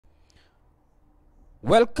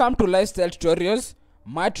Welcome to Lifestyle Tutorials.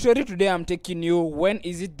 My tutorial today, I'm taking you when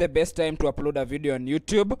is it the best time to upload a video on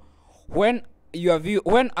YouTube, when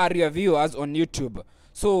are your viewers on YouTube.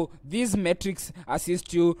 So these metrics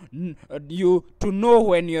assist you to know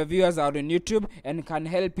when your viewers are on YouTube and can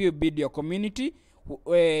help you build your community,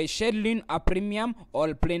 scheduling a premium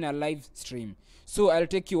or playing a live stream. So I'll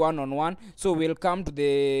take you one-on-one. So we'll come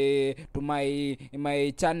to my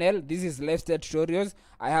channel. This is Lifestyle Tutorials.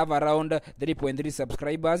 I have around 3.3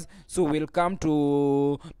 subscribers. So we'll come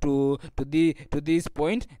to this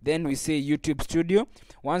point. Then we say YouTube Studio.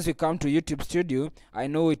 Once we come to YouTube Studio, I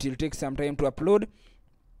know it will take some time to upload.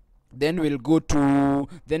 Then we'll go to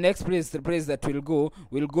the next place. The place that we'll go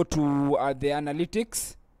to the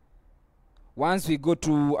analytics. Once we go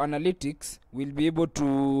to analytics, we'll be able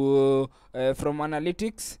to from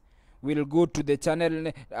analytics we'll go to the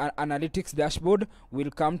channel analytics dashboard.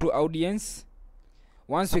 We'll come to audience.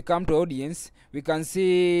 Once we come to audience, we can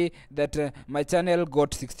see that my channel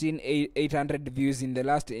got 16,800 views in the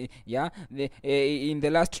last in the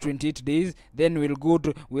last 28 days. Then we'll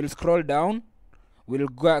scroll down. We'll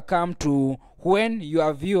come to when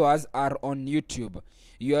your viewers are on YouTube.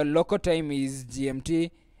 Your local time is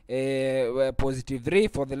GMT +3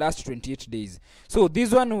 for the last 28 days. So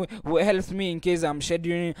this one helps me in case I'm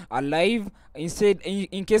scheduling a live. In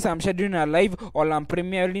case I'm scheduling a live, or I'm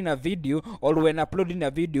premiering a video, or when uploading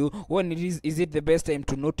a video, when is it the best time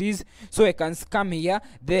to notice. So I can come here.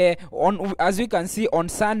 As we can see on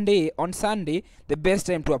Sunday, the best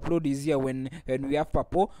time to upload is here when we have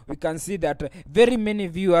purple. We can see that very many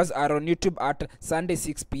viewers are on YouTube at Sunday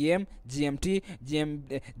 6 p.m. GMT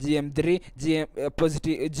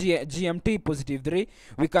 +3.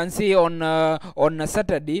 We can see on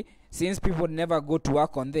Saturday, since people never go to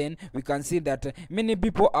work on then, we can see that many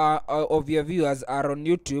people of your viewers are on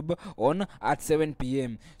YouTube at 7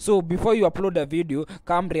 p.m. So before you upload a video,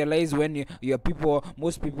 come realize when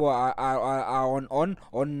most people are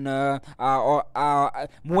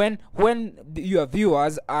when your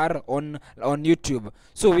viewers are on YouTube.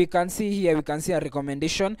 So we can see here, we can see a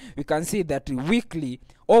recommendation. We can see that weekly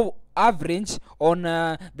or average on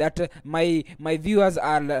that my viewers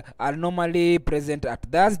are normally present at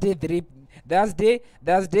Thursdays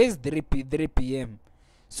 3 p.m.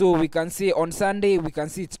 So we can see on Sunday, we can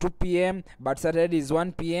see it's 2 p.m. but Saturday is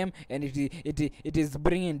 1 p.m. and it is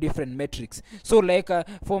bringing different metrics. So like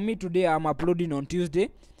for me today, I'm uploading on Tuesday.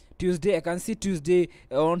 I can see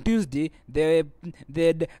on Tuesday the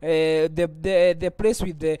place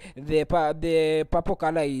with the purple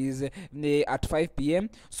color is at 5 p.m.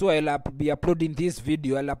 So I'll be uploading this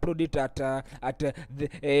video. I'll upload it at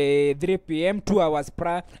 3 p.m. 2 hours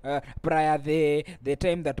prior the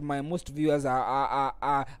time that my most viewers are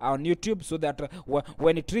on YouTube, so that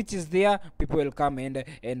when it reaches there, people will come and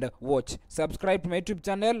watch. Subscribe to my YouTube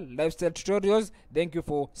channel, Lifestyle Tutorials. Thank you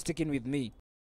for sticking with me.